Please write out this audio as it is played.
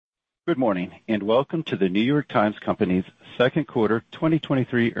Good morning, and welcome to The New York Times Company's second quarter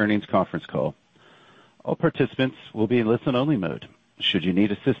 2023 earnings conference call. All participants will be in listen-only mode. Should you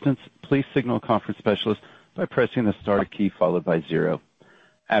need assistance, please signal a conference specialist by pressing the star key followed by 0.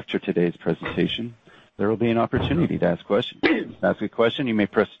 After today's presentation, there will be an opportunity to ask questions. To ask a question, you may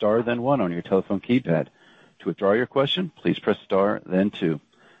press star, then 1 on your telephone keypad. To withdraw your question, please press star, then 2.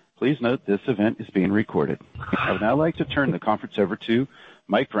 Please note this event is being recorded. I would now like to turn the conference over to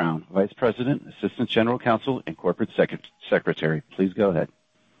Mike Brown, Vice President, Assistant General Counsel, and Corporate Secretary. Please go ahead.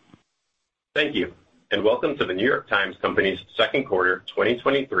 Thank you, and welcome to The New York Times Company's second quarter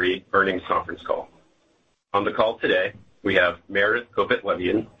 2023 earnings conference call. On the call today, we have Meredith Kopit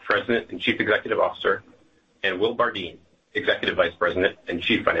Levien, President and Chief Executive Officer, and Will Bardeen, Executive Vice President and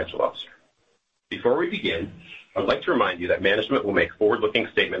Chief Financial Officer. Before we begin, I would like to remind you that management will make forward-looking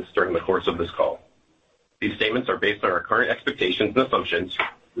statements during the course of this call. These statements are based on our current expectations and assumptions,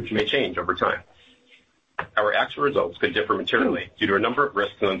 which may change over time. Our actual results could differ materially due to a number of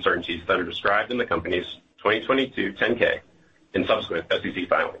risks and uncertainties that are described in the company's 2022 10-K and subsequent SEC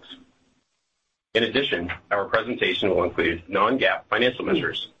filings. In addition, our presentation will include non-GAAP financial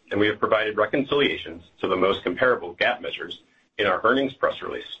measures, and we have provided reconciliations to the most comparable GAAP measures in our earnings press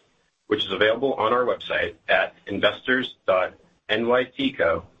release, which is available on our website at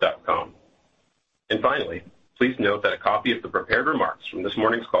investors.nytco.com. And finally, please note that a copy of the prepared remarks from this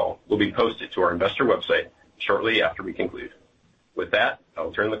morning's call will be posted to our investor website shortly after we conclude. With that, I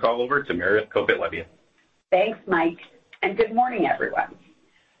will turn the call over to Meredith Kopit Levien. Thanks, Mike, and good morning, everyone.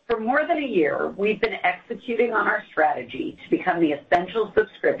 For more than a year, we've been executing on our strategy to become the essential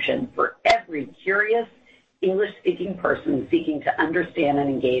subscription for every curious English-speaking person seeking to understand and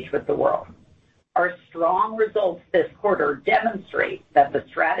engage with the world. Our strong results this quarter demonstrate that the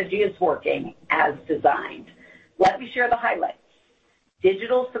strategy is working as designed. Let me share the highlights.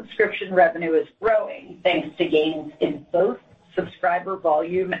 Digital subscription revenue is growing thanks to gains in both subscriber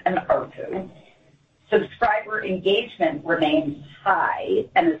volume and ARPU. Subscriber engagement remains high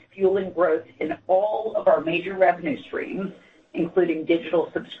and is fueling growth in all of our major revenue streams, including digital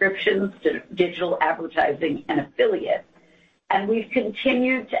subscriptions, digital advertising, and affiliate. And we've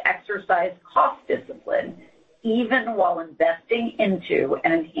continued to exercise cost discipline, even while investing into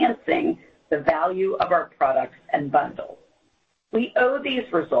and enhancing the value of our products and bundles. We owe these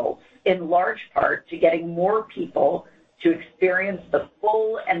results in large part to getting more people to experience the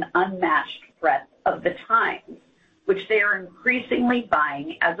full and unmatched breadth of the Times, which they are increasingly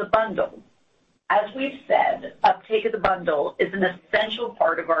buying as a bundle. As we've said, uptake of the bundle is an essential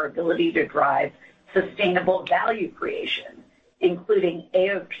part of our ability to drive sustainable value creation, including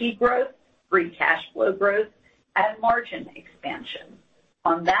AOP growth, free cash flow growth, and margin expansion.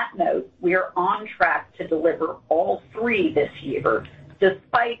 On that note, we are on track to deliver all three this year,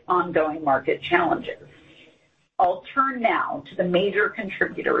 despite ongoing market challenges. I'll turn now to the major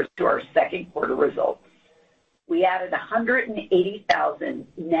contributors to our second quarter results. We added 180,000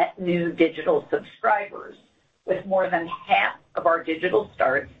 net new digital subscribers, with more than half of our digital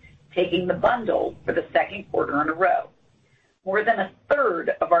starts taking the bundle for the second quarter in a row. More than a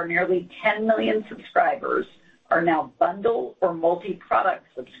third of our nearly 10 million subscribers are now bundle or multi-product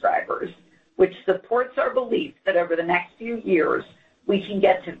subscribers, which supports our belief that over the next few years, we can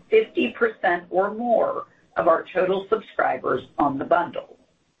get to 50% or more of our total subscribers on the bundle.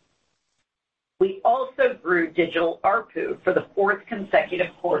 We also grew digital ARPU for the fourth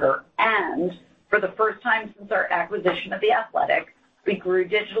consecutive quarter, and for the first time since our acquisition of The Athletic, we grew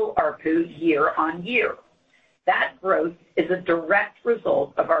digital ARPU year on year. That growth is a direct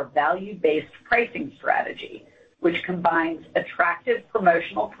result of our value-based pricing strategy, which combines attractive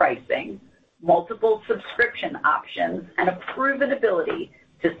promotional pricing, multiple subscription options, and a proven ability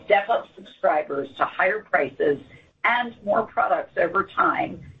to step up subscribers to higher prices and more products over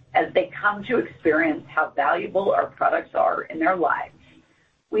time as they come to experience how valuable our products are in their lives.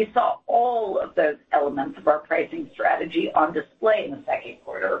 We saw all of those elements of our pricing strategy on display in the second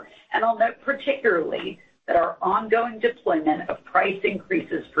quarter, and I'll note particularly that our ongoing deployment of price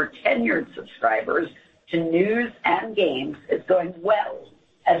increases for tenured subscribers to news and games is going well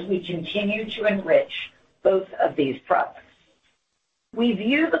as we continue to enrich both of these products. We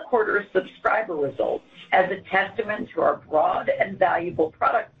view the quarter's subscriber results as a testament to our broad and valuable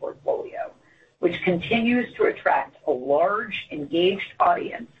product portfolio, which continues to attract a large, engaged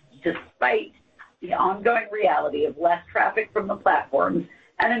audience despite the ongoing reality of less traffic from the platforms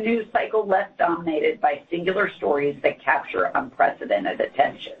and a news cycle less dominated by singular stories that capture unprecedented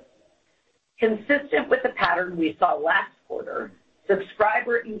attention. Consistent with the pattern we saw last quarter,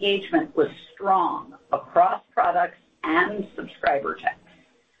 subscriber engagement was strong across products and subscriber types.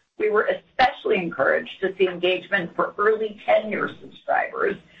 We were especially encouraged to see engagement for early tenure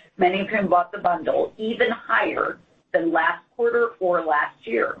subscribers, many of whom bought the bundle, even higher than last quarter or last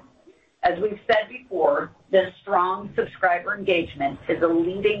year. As we've said before, this strong subscriber engagement is a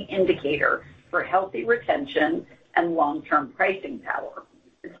leading indicator for healthy retention and long-term pricing power.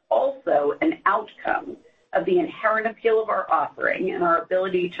 It's also an outcome of the inherent appeal of our offering and our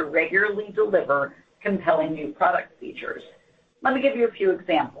ability to regularly deliver compelling new product features. Let me give you a few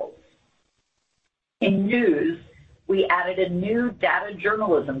examples. In news, we added a new data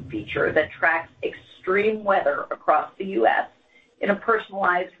journalism feature that tracks extreme weather across the U.S. in a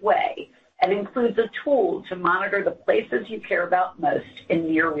personalized way and includes a tool to monitor the places you care about most in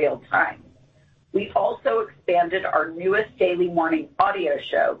near real time. We also expanded our newest daily morning audio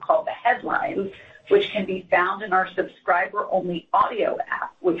show called The Headlines, which can be found in our subscriber-only audio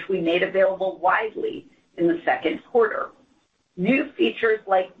app, which we made available widely in the second quarter. New features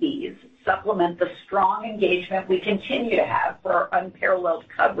like these supplement the strong engagement we continue to have for our unparalleled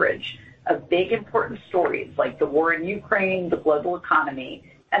coverage of big, important stories like the war in Ukraine, the global economy,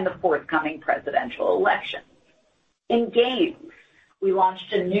 and the forthcoming presidential election. In games, we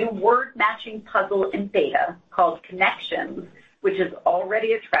launched a new word-matching puzzle in beta called Connections, which is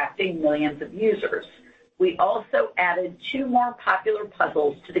already attracting millions of users. We also added 2 more popular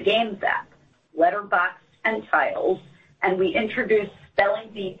puzzles to the games app, Letterboxd and Tiles, and we introduced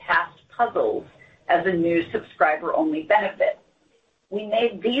Spelling Bee Past Puzzles as a new subscriber-only benefit. We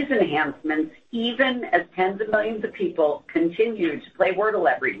made these enhancements even as tens of millions of people continue to play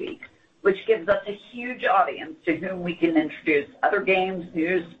Wordle every week, which gives us a huge audience to whom we can introduce other games,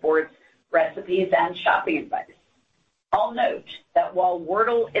 news, sports, recipes, and shopping advice. I'll note that while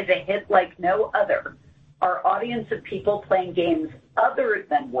Wordle is a hit like no other, our audience of people playing games other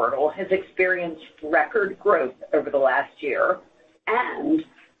than Wordle has experienced record growth over the last year, and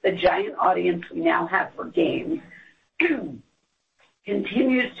the giant audience we now have for games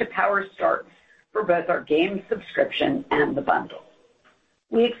continues to power starts for both our game subscription and the bundle.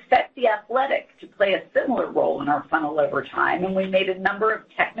 We expect The Athletic to play a similar role in our funnel over time, and we made a number of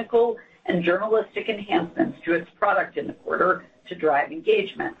technical and journalistic enhancements to its product in the quarter to drive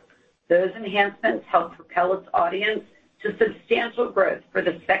engagement. Those enhancements helped propel its audience to substantial growth for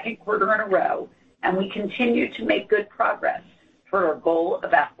the second quarter in a row, and we continue to make good progress toward our goal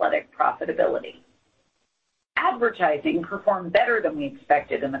of Athletic profitability. Advertising performed better than we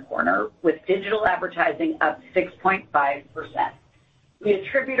expected in the quarter, with digital advertising up 6.5%. We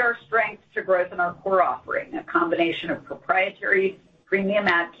attribute our strength to growth in our core offering, a combination of proprietary premium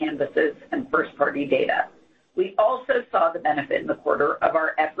ad canvases and first-party data. We also saw the benefit in the quarter of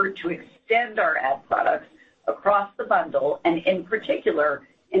our effort to extend our ad products across the bundle and in particular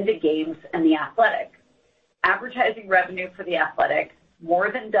into games and The Athletic. Advertising revenue for The Athletic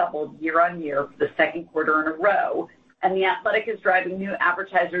more than doubled year on year for the second quarter in a row, and The Athletic is driving new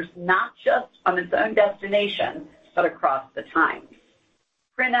advertisers not just on its own destination, but across the Times.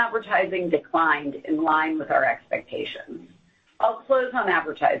 Print advertising declined in line with our expectations. I'll close on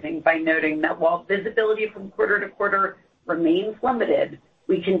advertising by noting that while visibility from quarter to quarter remains limited,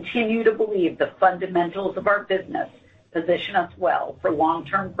 we continue to believe the fundamentals of our business position us well for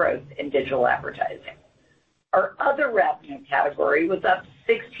long-term growth in digital advertising. Our other revenue category was up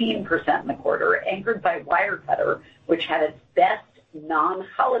 16% in the quarter, anchored by Wirecutter, which had its best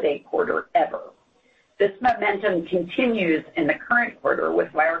non-holiday quarter ever. This momentum continues in the current quarter,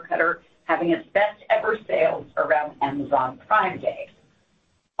 with Wirecutter having its best ever sales around Amazon Prime Day.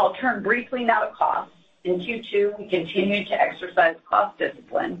 I'll turn briefly now to costs. In Q2, we continued to exercise cost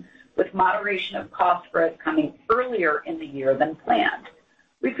discipline, with moderation of cost growth coming earlier in the year than planned.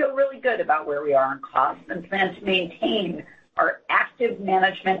 We feel really good about where we are on costs and plan to maintain our active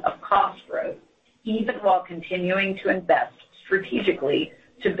management of cost growth, even while continuing to invest strategically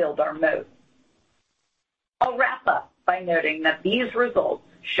to build our moat. I'll wrap up by noting that these results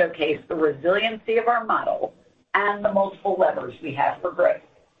showcase the resiliency of our model and the multiple levers we have for growth.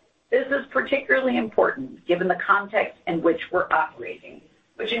 This is particularly important given the context in which we're operating,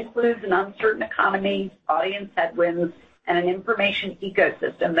 which includes an uncertain economy, audience headwinds, and an information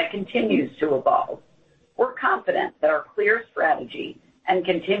ecosystem that continues to evolve. We're confident that our clear strategy and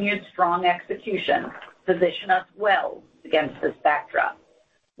continued strong execution position us well against this backdrop.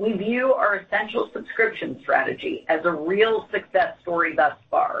 We view our essential subscription strategy as a real success story thus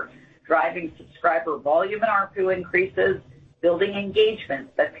far, driving subscriber volume and ARPU increases, building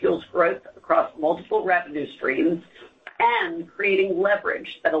engagement that fuels growth across multiple revenue streams, and creating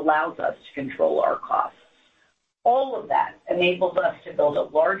leverage that allows us to control our costs. All of that enables us to build a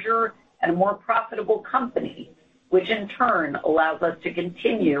larger and more profitable company, which in turn allows us to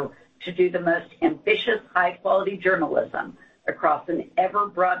continue to do the most ambitious, high-quality journalism across an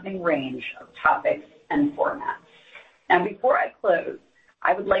ever-broadening range of topics and formats. Now, before I close,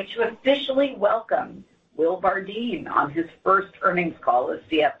 I would like to officially welcome Will Bardeen on his first earnings call as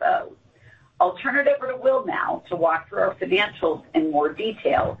CFO. I'll turn it over to Will now to walk through our financials in more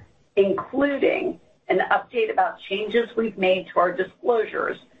detail, including an update about changes we've made to our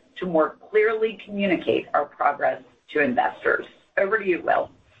disclosures to more clearly communicate our progress to investors. Over to you, Will.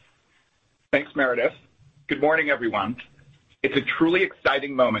 Thanks, Meredith. Good morning, everyone. It's a truly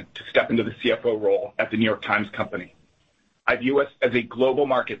exciting moment to step into the CFO role at the New York Times Company. I view us as a global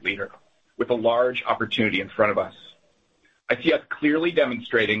market leader with a large opportunity in front of us. I see us clearly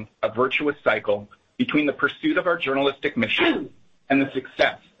demonstrating a virtuous cycle between the pursuit of our journalistic mission and the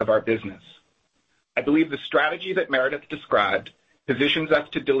success of our business. I believe the strategy that Meredith described positions us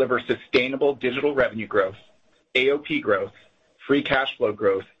to deliver sustainable digital revenue growth, AOP growth, free cash flow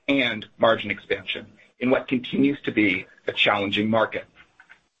growth, and margin expansion in what continues to be a challenging market.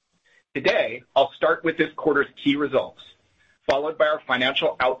 Today, I'll start with this quarter's key results, followed by our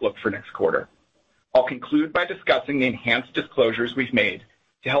financial outlook for next quarter. I'll conclude by discussing the enhanced disclosures we've made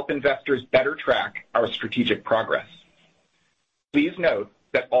to help investors better track our strategic progress. Please note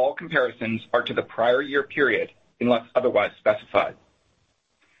that all comparisons are to the prior year period unless otherwise specified.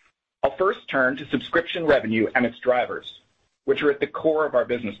 I'll first turn to subscription revenue and its drivers, which are at the core of our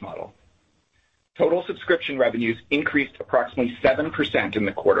business model. Total subscription revenues increased approximately 7% in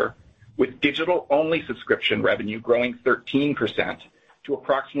the quarter, with digital-only subscription revenue growing 13% to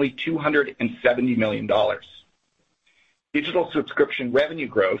approximately $270 million. Digital subscription revenue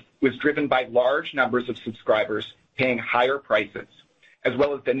growth was driven by large numbers of subscribers paying higher prices, as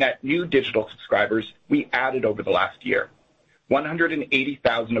well as the net new digital subscribers we added over the last year,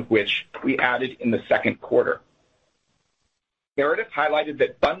 180,000 of which we added in the second quarter. Meredith highlighted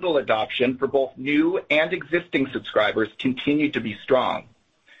that bundle adoption for both new and existing subscribers continued to be strong.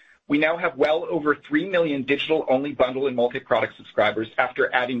 We now have well over 3 million digital-only bundle and multi-product subscribers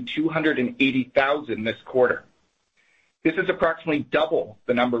after adding 280,000 this quarter. This is approximately double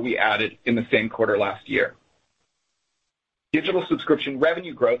the number we added in the same quarter last year. Digital subscription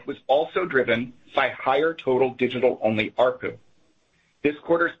revenue growth was also driven by higher total digital-only ARPU. This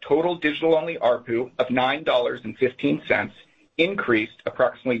quarter's total digital-only ARPU of $9.15 increased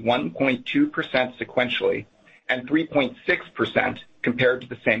approximately 1.2% sequentially and 3.6% compared to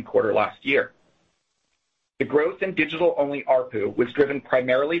the same quarter last year. The growth in digital-only ARPU was driven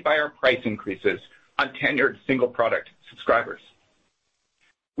primarily by our price increases on tenured single-product subscribers.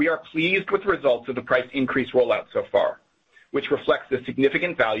 We are pleased with the results of the price increase rollout so far, which reflects the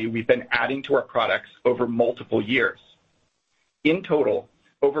significant value we've been adding to our products over multiple years. In total,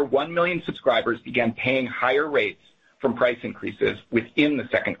 over 1 million subscribers began paying higher rates from price increases within the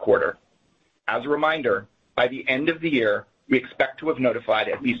second quarter. As a reminder, by the end of the year, we expect to have notified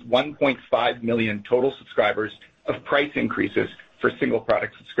at least 1.5 million total subscribers of price increases for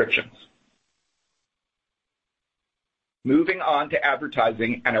single-product subscriptions. Moving on to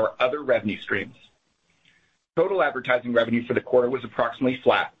advertising and our other revenue streams. Total advertising revenue for the quarter was approximately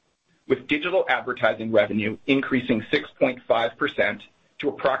flat, with digital advertising revenue increasing 6.5% to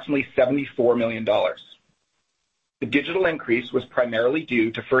approximately $74 million. The digital increase was primarily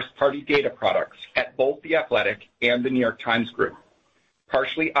due to first-party data products at both The Athletic and the New York Times Group,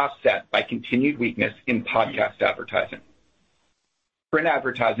 partially offset by continued weakness in podcast advertising. Print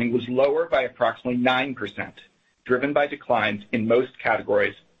advertising was lower by approximately 9%, driven by declines in most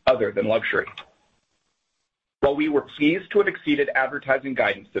categories other than luxury. While we were pleased to have exceeded advertising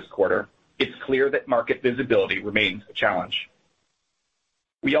guidance this quarter, it's clear that market visibility remains a challenge.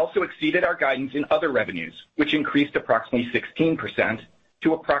 We also exceeded our guidance in other revenues, which increased approximately 16%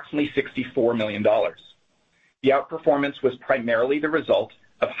 to approximately $64 million. The outperformance was primarily the result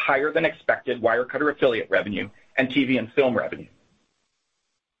of higher than expected Wirecutter affiliate revenue and TV and film revenue.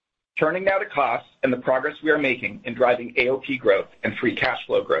 Turning now to costs and the progress we are making in driving AOP growth and free cash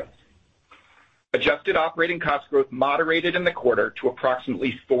flow growth. Adjusted operating cost growth moderated in the quarter to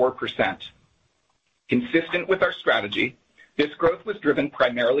approximately 4%. Consistent with our strategy, this growth was driven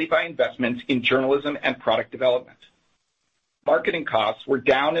primarily by investments in journalism and product development. Marketing costs were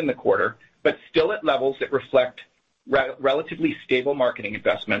down in the quarter, but still at levels that reflect relatively stable marketing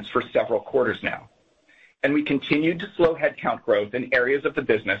investments for several quarters now. And we continued to slow headcount growth in areas of the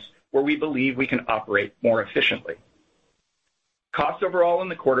business where we believe we can operate more efficiently. Costs overall in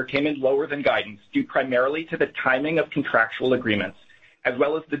the quarter came in lower than guidance due primarily to the timing of contractual agreements, as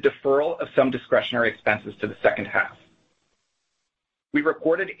well as the deferral of some discretionary expenses to the second half. We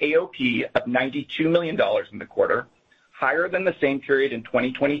reported AOP of $92 million in the quarter, higher than the same period in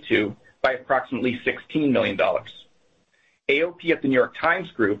 2022 by approximately $16 million. AOP at the New York Times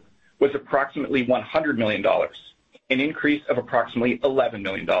Group was approximately $100 million, an increase of approximately $11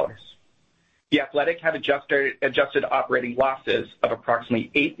 million. The Athletic had adjusted operating losses of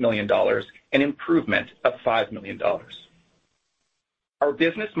approximately $8 million, an improvement of $5 million. Our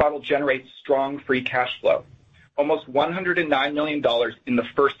business model generates strong free cash flow, almost $109 million in the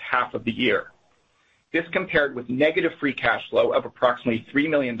first half of the year. This compared with negative free cash flow of approximately $3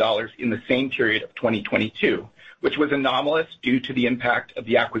 million in the same period of 2022, which was anomalous due to the impact of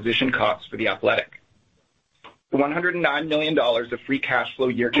the acquisition costs for The Athletic. The $109 million of free cash flow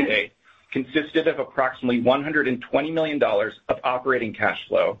year to date consisted of approximately $120 million of operating cash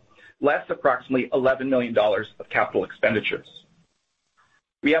flow, less approximately $11 million of capital expenditures.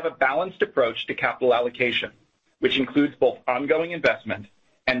 We have a balanced approach to capital allocation, which includes both ongoing investment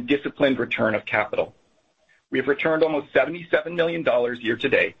and disciplined return of capital. We have returned almost $77 million year to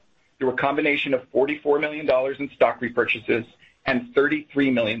date through a combination of $44 million in stock repurchases and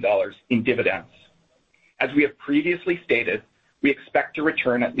 $33 million in dividends. As we have previously stated, we expect to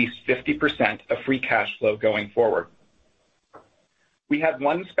return at least 50% of free cash flow going forward. We had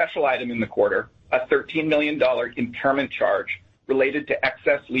one special item in the quarter, a $13 million impairment charge related to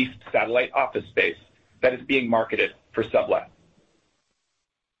excess leased satellite office space that is being marketed for sublet.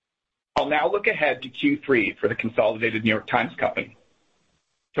 I'll now look ahead to Q3 for the consolidated New York Times Company.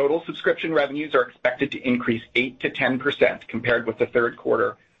 Total subscription revenues are expected to increase 8 to 10% compared with the third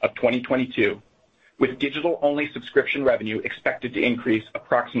quarter of 2022, with digital-only subscription revenue expected to increase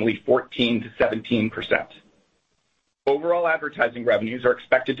approximately 14 to 17%. Overall advertising revenues are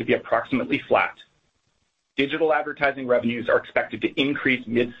expected to be approximately flat. Digital advertising revenues are expected to increase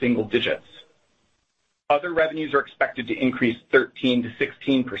mid-single digits. Other revenues are expected to increase 13 to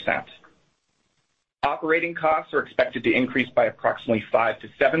 16%. Operating costs are expected to increase by approximately 5 to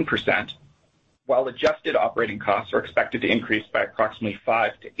 7%, while adjusted operating costs are expected to increase by approximately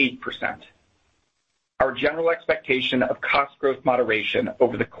 5 to 8%. Our general expectation of cost growth moderation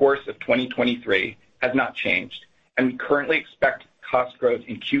over the course of 2023 has not changed, and we currently expect cost growth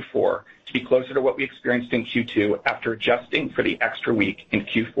in Q4 to be closer to what we experienced in Q2 after adjusting for the extra week in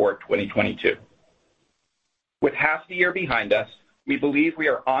Q4 2022. With half the year behind us, we believe we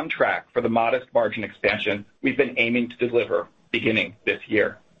are on track for the modest margin expansion we've been aiming to deliver beginning this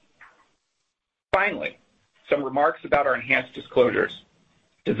year. Finally, some remarks about our enhanced disclosures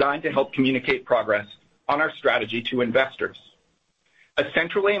designed to help communicate progress on our strategy to investors. A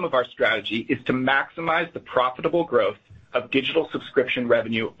central aim of our strategy is to maximize the profitable growth of digital subscription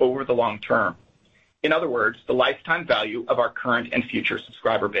revenue over the long term. In other words, the lifetime value of our current and future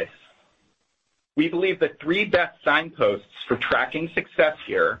subscriber base. We believe the three best signposts for tracking success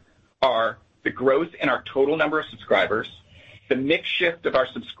here are the growth in our total number of subscribers, the mix shift of our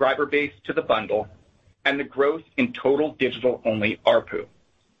subscriber base to the bundle, and the growth in total digital-only ARPU.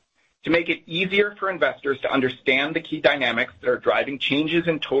 To make it easier for investors to understand the key dynamics that are driving changes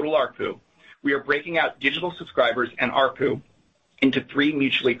in total ARPU, we are breaking out digital subscribers and ARPU into three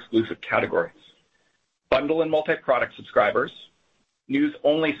mutually exclusive categories: bundle and multi-product subscribers,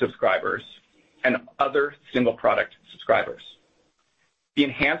 news-only subscribers, and other single-product subscribers. The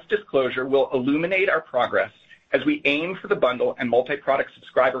enhanced disclosure will illuminate our progress as we aim for the bundle and multi-product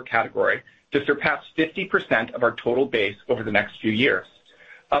subscriber category to surpass 50% of our total base over the next few years,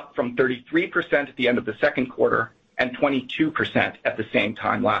 up from 33% at the end of the second quarter and 22% at the same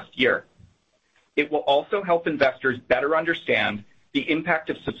time last year. It will also help investors better understand the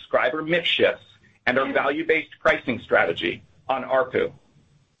impact of subscriber mix shifts and our value-based pricing strategy on ARPU.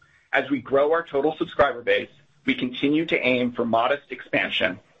 As we grow our total subscriber base, we continue to aim for modest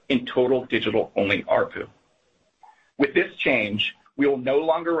expansion in total digital-only ARPU. With this change, we will no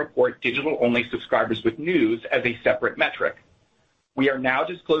longer report digital-only subscribers with news as a separate metric. We are now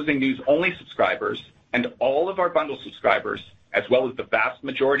disclosing news-only subscribers, and all of our bundle subscribers, as well as the vast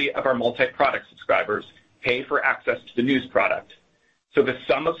majority of our multi-product subscribers, pay for access to the news product. So the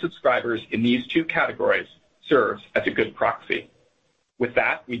sum of subscribers in these two categories serves as a good proxy. With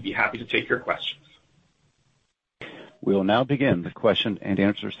that, we'd be happy to take your questions. We will now begin the question and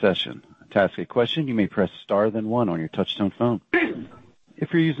answer session. To ask a question, you may press star then one on your touchtone phone.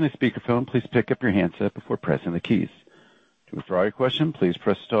 If you're using a speakerphone, please pick up your handset before pressing the keys. To withdraw your question, please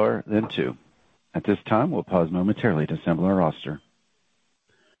press star then two. At this time, we'll pause momentarily to assemble our roster.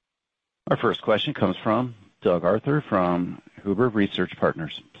 Our first question comes from Doug Arthur from Huber Research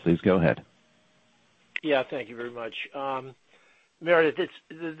Partners. Please go ahead. Yeah, thank you very much. Meredith,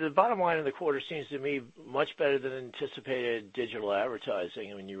 the bottom line of the quarter seems to me much better than anticipated digital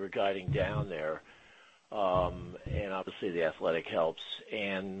advertising when you were guiding down there. and obviously The Athletic helps,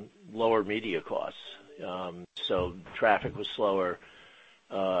 and lower media costs. So traffic was slower.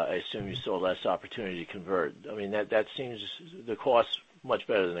 I assume you saw less opportunity to convert. I mean, that seems the cost much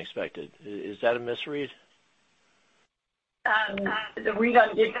better than expected. Is that a misread? The read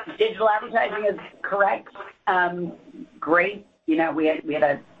on digital advertising is correct. Great. You know, we had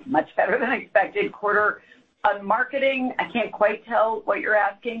a much better than expected quarter. On marketing, I can't quite tell what you're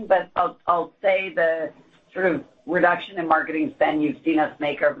asking, but I'll say the sort of reduction in marketing spend you've seen us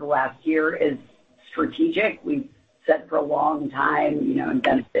make over the last year is strategic. We've said for a long time, you know,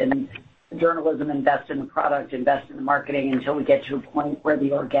 invest in journalism, invest in the product, invest in the marketing until we get to a point where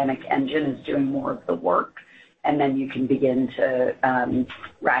the organic engine is doing more of the work, and then you can begin to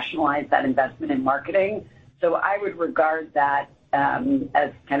rationalize that investment in marketing. So I would regard that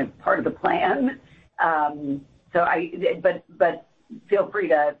as kind of part of the plan. But feel free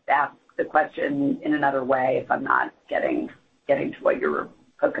to ask the question in another way if I'm not getting to what you're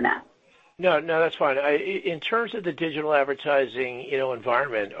poking at. No, that's fine. In terms of the digital advertising, you know,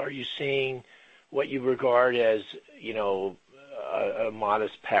 environment, are you seeing what you regard as, you know, a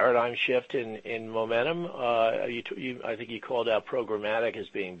modest paradigm shift in momentum? I think you called out programmatic as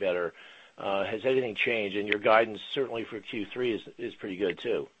being better. Has anything changed? And your guidance certainly for Q3 is pretty good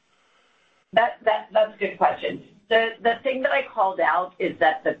too. That's a good question. The thing that I called out is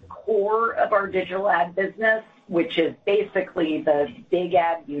that the core of our digital ad business, which is basically the big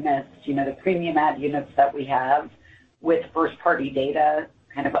ad units, you know, the premium ad units that we have with first-party data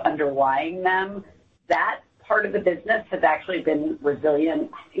kind of underlying them, that part of the business has actually been resilient,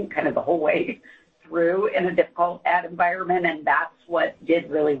 I think, kind of the whole way through in a difficult ad environment, and that's what did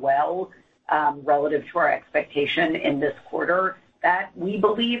really well relative to our expectation in this quarter. That we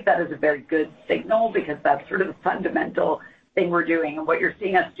believe that is a very good signal because that's sort of the fundamental thing we're doing. And what you're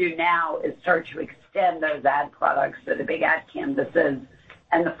seeing us do now is start to extend those ad products to the big ad canvases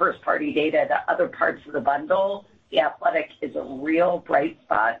and the first-party data to other parts of the bundle. The Athletic is a real bright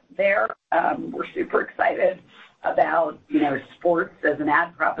spot there. We're super excited about, you know, sports as an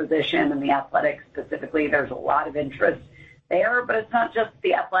ad proposition, and The Athletic specifically. There's a lot of interest there, but it's not just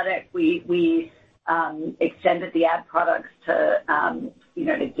The Athletic. We extended the ad products to, you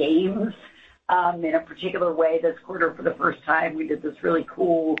know, to games in a particular way this quarter for the first time. We did this really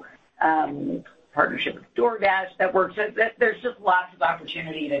cool partnership with DoorDash that works. There's just lots of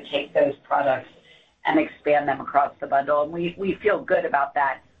opportunity to take those products and expand them across the bundle, and we feel good about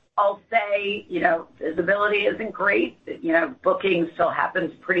that. I'll say, you know, visibility isn't great. You know, booking still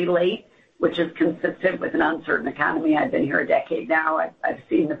happens pretty late, which is consistent with an uncertain economy. I've been here a decade now. I've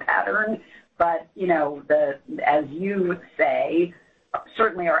seen the pattern. But, you know, as you say,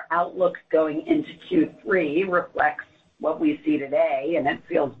 certainly our outlook going into Q3 reflects what we see today, and it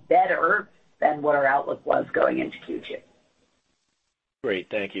feels better than what our outlook was going into Q2. Great.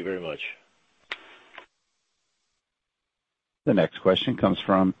 Thank you very much. The next question comes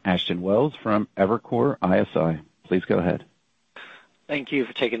from Ashton Wells from Evercore ISI. Please go ahead. Thank you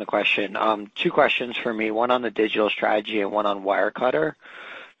for taking the question. Two questions for me, one on the digital strategy and one on Wirecutter.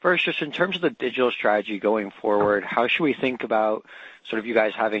 First, just in terms of the digital strategy going forward, how should we think about sort of you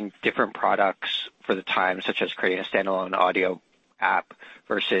guys having different products for the Times, such as creating a standalone audio app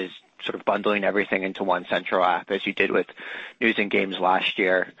versus sort of bundling everything into one central app as you did with news and games last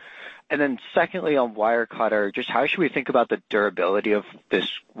year? And then secondly, on Wirecutter, just how should we think about the durability of this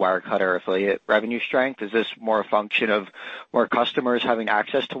Wirecutter affiliate revenue strength? Is this more a function of more customers having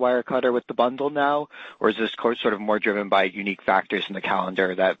access to Wirecutter with the bundle now, or is this sort of more driven by unique factors in the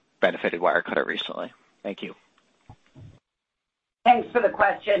calendar that benefited Wirecutter recently? Thank you. Thanks for the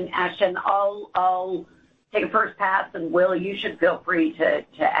question, Ashton. I'll take a first pass, and Will, you should feel free to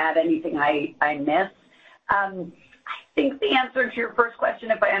add anything I miss. I think the answer to your first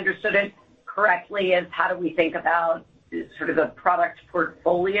question, if I understood it correctly, is how do we think about sort of the product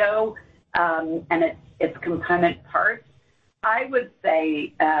portfolio and its component parts. I would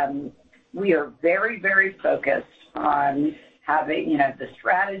say we are very, very focused on having, you know, the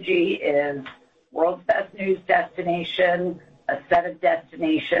strategy is world's best news destination, a set of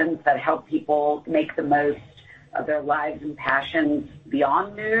destinations that help people make the most of their lives and passions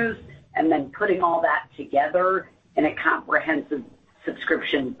beyond news, and then putting all that together in a comprehensive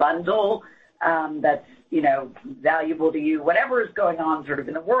subscription bundle that's, you know, valuable to you, whatever is going on sort of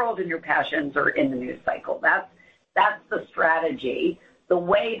in the world and your passions or in the news cycle. That's the strategy. The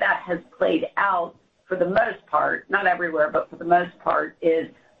way that has played out for the most part, not everywhere, but for the most part, is,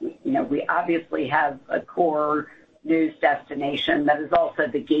 you know, we obviously have a core news destination that is also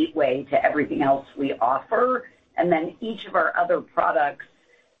the gateway to everything else we offer. And then each of our other products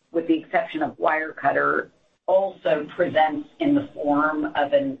with the exception of Wirecutter, also presents in the form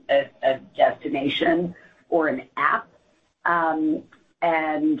of a destination or an app.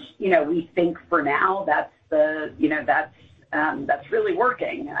 And we think for now that's really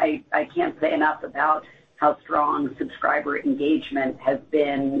working. I can't say enough about how strong subscriber engagement has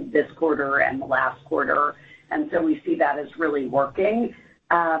been this quarter and the last quarter, and so we see that as really working.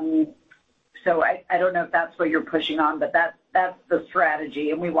 So I don't know if that's what you're pushing on, but that's the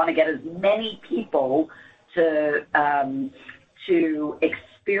strategy, and we want to get as many people to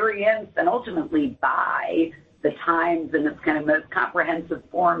experience and ultimately buy the Times in its kind of most comprehensive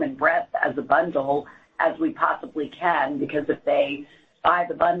form and breadth as a bundle as we possibly can, because if they buy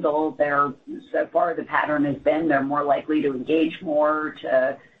the bundle, so far the pattern has been they're more likely to engage more,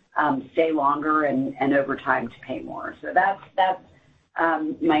 to stay longer, and over time to pay more. So that's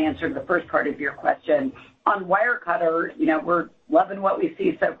my answer to the first part of your question. On Wirecutter, we're loving what we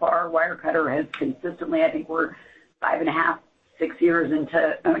see so far. Wirecutter has consistently, I think we're 5.5, 6 years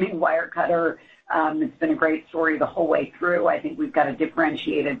into owning Wirecutter. It's been a great story the whole way through. I think we've got a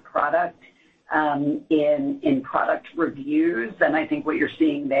differentiated product in product reviews, and I think what you're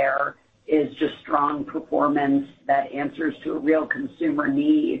seeing there is just strong performance that answers to a real consumer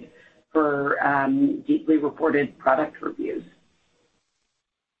need for deeply reported product reviews.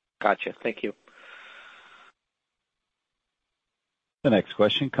 Gotcha. Thank you. The next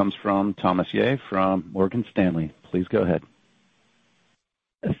question comes from Thomas Yeh from Morgan Stanley. Please go ahead.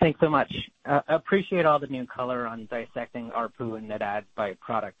 Thanks so much. I appreciate all the new color on dissecting ARPU and net adds by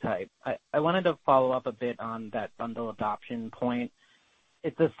product type. I wanted to follow up a bit on that bundle adoption point.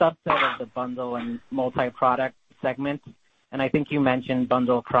 It's a subset of the bundle and multi-product segment, and I think you mentioned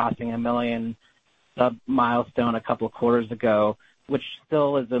bundle crossing 1 million sub milestone a couple of quarters ago, which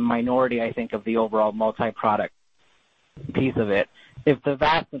still is a minority, I think, of the overall multi-product piece of it. If the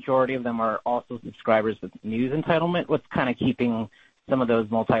vast majority of them are also subscribers with news entitlement, what's kind of keeping some of those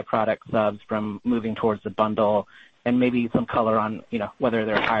multi-product subs from moving towards the bundle, and maybe some color on, whether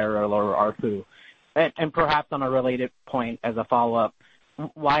they're higher or lower ARPU? And perhaps on a related point as a follow-up,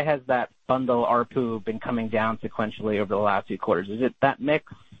 why has that bundle ARPU been coming down sequentially over the last few quarters? Is it that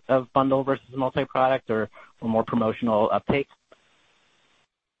mix of bundle versus multi-product or more promotional uptake?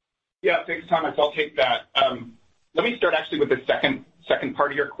 Yeah, thanks, Thomas. I'll take that. Let me start actually with the second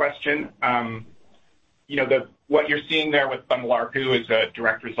part of your question. What you're seeing there with bundle ARPU is a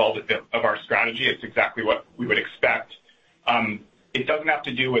direct result of our strategy. It's exactly what we would expect. It doesn't have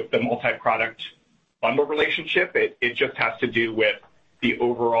to do with the multi-product bundle relationship. It just has to do with the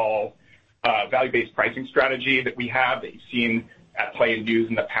overall value-based pricing strategy that we have, that you've seen at play in news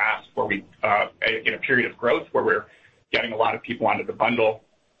in the past, where we, in a period of growth where we're getting a lot of people onto the bundle,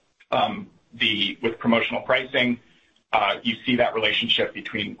 with promotional pricing, you see that relationship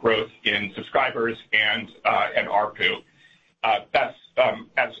between growth in subscribers and ARPU. That's,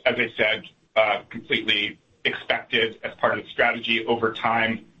 as I said, completely expected as part of the strategy. Over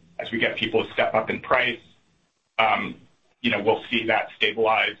time, as we get people to step up in price, we'll see that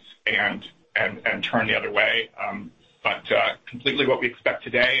stabilize and turn the other way. But completely what we expect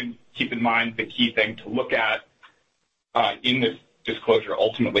today, and keep in mind the key thing to look at in this disclosure,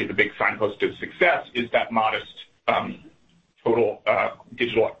 ultimately the big signpost of success, is that modest total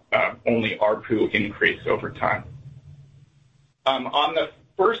digital only ARPU increase over time. On the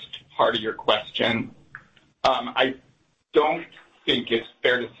first part of your question, I don't think it's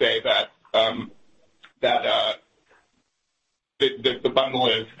fair to say that the bundle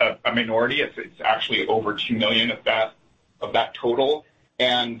is a minority. It's actually over 2 million of that total,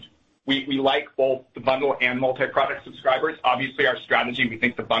 and we like both the bundle and multi-product subscribers. Obviously, our strategy, we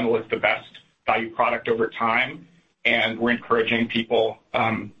think the bundle is the best value product over time, and we're encouraging people,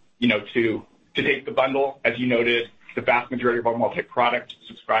 to take the bundle. As you noted, the vast majority of our multi-product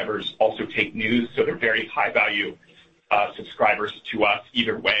subscribers also take news, so they're very high-value subscribers to us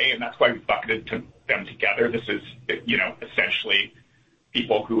either way, and that's why we bucketed them together. This is, essentially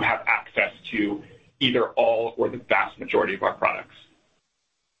people who have access to either all or the vast majority of our products.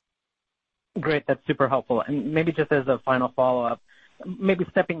 Great, that's super helpful. And maybe just as a final follow-up, maybe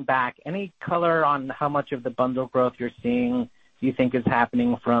stepping back, any color on how much of the bundle growth you're seeing you think is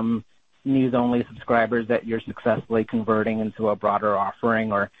happening from news-only subscribers that you're successfully converting into a broader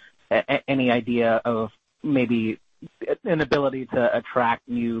offering, or any idea of maybe an ability to attract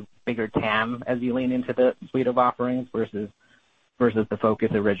new, bigger TAM as you lean into the suite of offerings versus the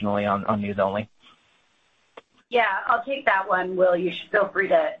focus originally on news only? Yeah, I'll take that one, Will. You should feel free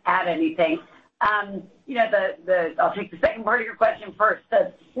to add anything. I'll take the second part of your question first.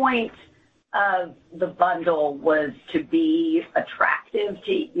 The point of the bundle was to be attractive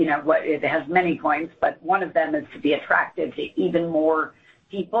to, what it has many points, but one of them is to be attractive to even more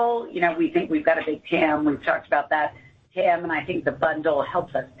people. We think we've got a big TAM. We've talked about that TAM, and I think the bundle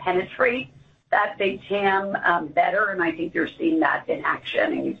helps us penetrate that big TAM better, and I think you're seeing that in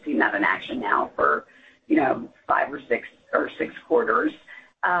action, and you've seen that in action now for, 5 or 6 quarters.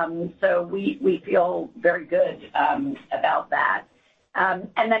 So we feel very good about that.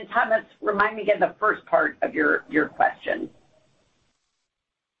 And then, Thomas, remind me again the first part of your question.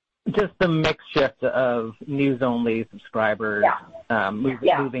 Just the mix shift of news-only subscribers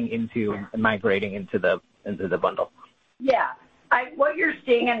moving into and migrating into the bundle. Yeah. What you're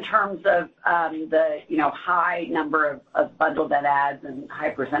seeing in terms of the high number of bundle net adds and high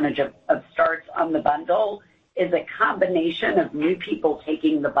percentage of starts on the bundle is a combination of new people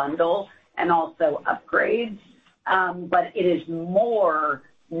taking the bundle and also upgrades. But it is more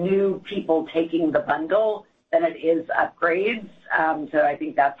new people taking the bundle than it is upgrades. So I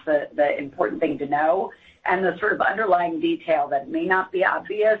think that's the important thing to know. And the sort of underlying detail that may not be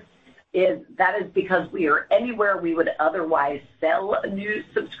obvious is because we are anywhere we would otherwise sell a news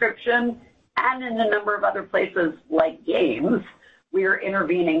subscription, and in a number of other places like games, we are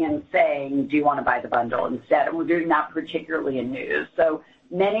intervening and saying, do you want to buy the bundle instead? And we're doing that particularly in news. So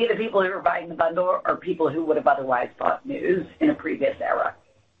many of the people who are buying the bundle are people who would have otherwise bought news in a previous era.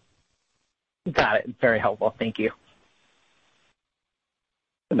 Got it. Very helpful. Thank you.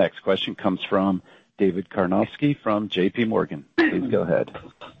 The next question comes from David Karnovsky from J.P. Morgan. Please go ahead.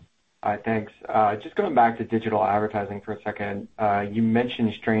 Hi, thanks. Just going back to digital advertising for a second. You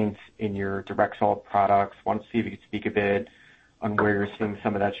mentioned strengths in your direct sold products. Want to see if you could speak a bit on where you're seeing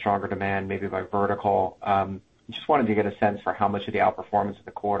some of that stronger demand, maybe by vertical. Just wanted to get a sense for how much of the outperformance of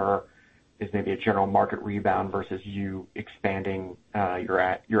the quarter is maybe a general market rebound versus you expanding your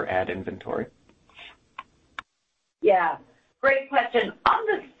ad inventory. Yeah, great question. On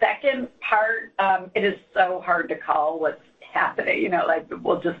the second part, it is so hard to call what's happening.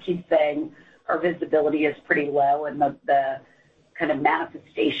 We'll just keep saying our visibility is pretty low, and the kind of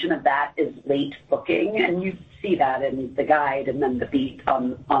manifestation of that is late booking, and you see that in the guide and then the beat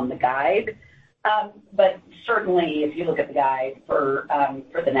on the guide. But certainly, if you look at the guide for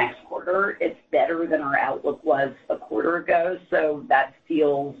the next quarter, it's better than our outlook was a quarter ago. So that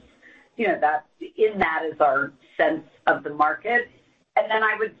feels, that in that is our sense of the market. And then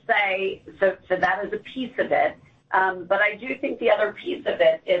I would say, so that is a piece of it. But I do think the other piece of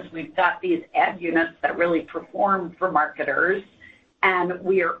it is we've got these ad units that really perform for marketers, and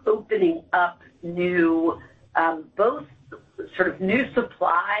we are opening up new, both sort of new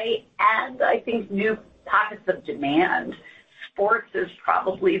supply and I think new pockets of demand. Sports is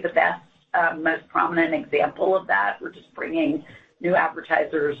probably the best, most prominent example of that. We're just bringing new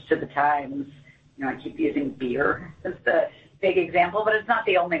advertisers to the Times. I keep using beer as the big example, but it's not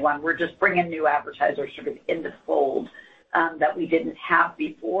the only one. We're just bringing new advertisers sort of into the fold that we didn't have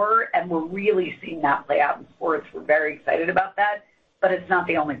before, and we're really seeing that play out in sports. We're very excited about that, but it's not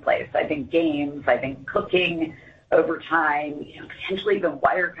the only place. I think games, I think cooking over time, potentially even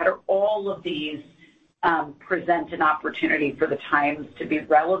Wirecutter, all of these present an opportunity for the Times to be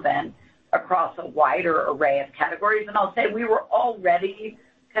relevant across a wider array of categories. And I'll say we were already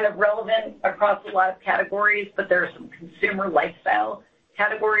kind of relevant across a lot of categories, but there are some consumer lifestyle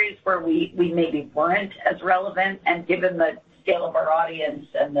categories where we maybe weren't as relevant. And given the scale of our audience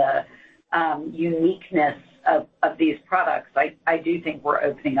and the uniqueness of these products, I do think we're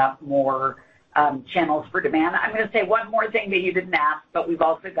opening up more channels for demand. I'm going to say one more thing that you didn't ask, but we've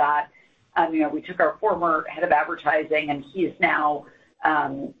also got, we took our former head of advertising, and he is now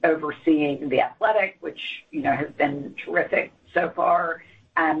overseeing The Athletic, which, has been terrific so far.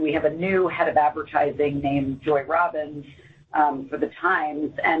 And we have a new head of advertising named Joy Robbins for the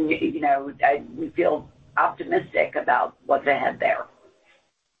Times. And, we feel optimistic about what's ahead there.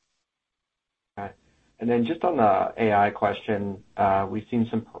 Okay. And then just on the AI question, we've seen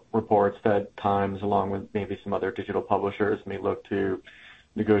some reports that Times, along with maybe some other digital publishers, may look to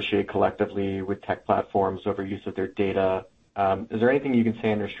negotiate collectively with tech platforms over use of their data. Is there anything you can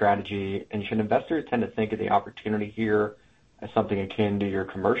say on your strategy? And should investors tend to think of the opportunity here as something akin to your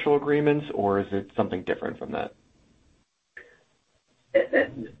commercial agreements, or is it something different from that?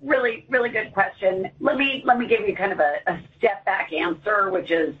 Really, really good question. Let me give you kind of a step back answer,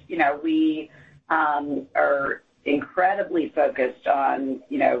 which is, we are incredibly focused on,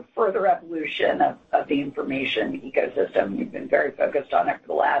 further evolution of the information ecosystem. We've been very focused on it for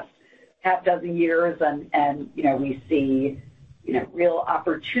the last half dozen years, and we see, real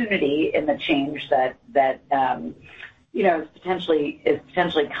opportunity in the change that is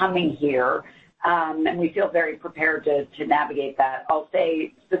potentially coming here. And we feel very prepared to navigate that. I'll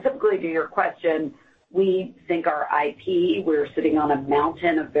say specifically to your question, we think our IP, we're sitting on a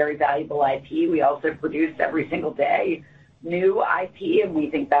mountain of very valuable IP. We also produce every single day new IP, and we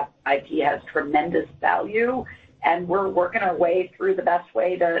think that IP has tremendous value. And we're working our way through the best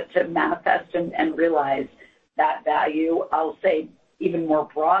way to manifest and realize that value. I'll say even more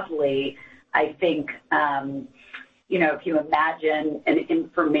broadly, I think, if you imagine an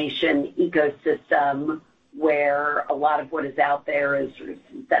information ecosystem where a lot of what is out there is sort of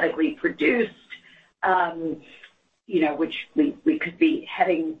synthetically produced, which we could be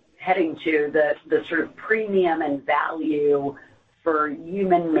heading to the sort of premium and value for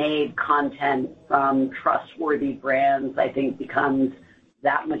human-made content from trustworthy brands, I think becomes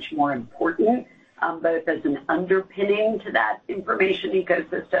that much more important, both as an underpinning to that information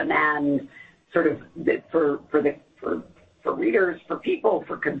ecosystem and sort of for readers, for people,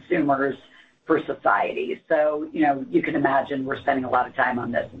 for consumers, for society. So, you can imagine we're spending a lot of time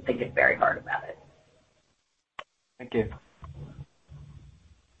on this and thinking very hard about it. Thank you.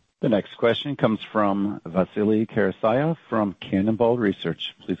 The next question comes from Vasily Karasyov from Cannonball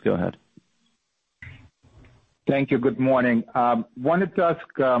Research. Please go ahead. Thank you. Good morning. Wanted to ask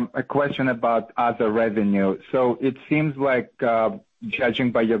a question about other revenue. So it seems like,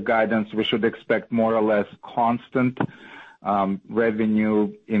 judging by your guidance, we should expect more or less constant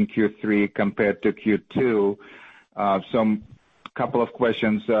revenue in Q3 compared to Q2. So couple of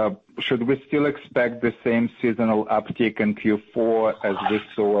questions. Should we still expect the same seasonal uptick in Q4 as we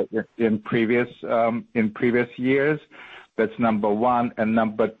saw in previous years? That's number one. And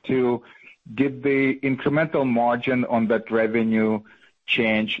number two, did the incremental margin on that revenue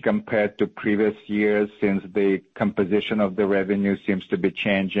change compared to previous years, since the composition of the revenue seems to be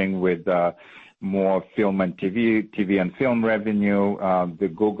changing with more film and TV and film revenue, the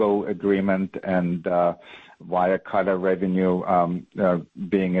Google agreement, and Wirecutter revenue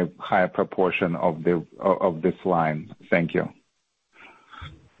being a higher proportion of this line? Thank you.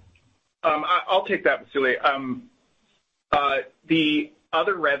 I'll take that, Vasily. The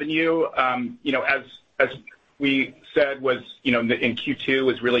other revenue, as we said, was in Q2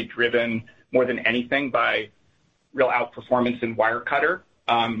 was really driven more than anything by real outperformance in Wirecutter.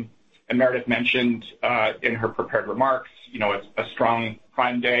 And Meredith mentioned in her prepared remarks, a strong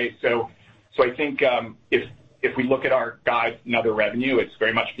Prime Day. So I think if we look at our guide and other revenue, it's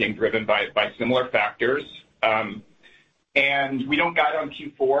very much being driven by similar factors. And we don't guide on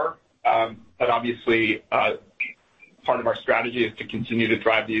Q4, but obviously part of our strategy is to continue to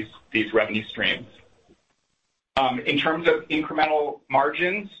drive these revenue streams. In terms of incremental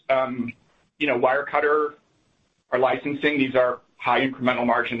margins, Wirecutter, our licensing, these are high incremental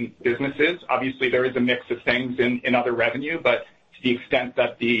margin businesses. Obviously, there is a mix of things in other revenue, but to the extent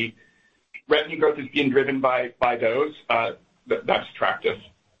that the revenue growth is being driven by those, that's attractive.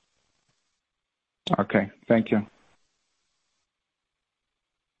 Okay, thank you.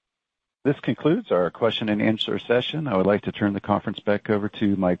 This concludes our question and answer session. I would like to turn the conference back over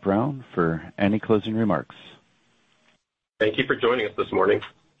to Mike Brown for any closing remarks. Thank you for joining us this morning.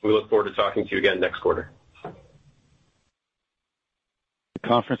 We look forward to talking to you again next quarter. The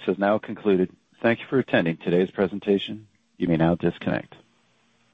conference has now concluded. Thank you for attending today's presentation. You may now disconnect.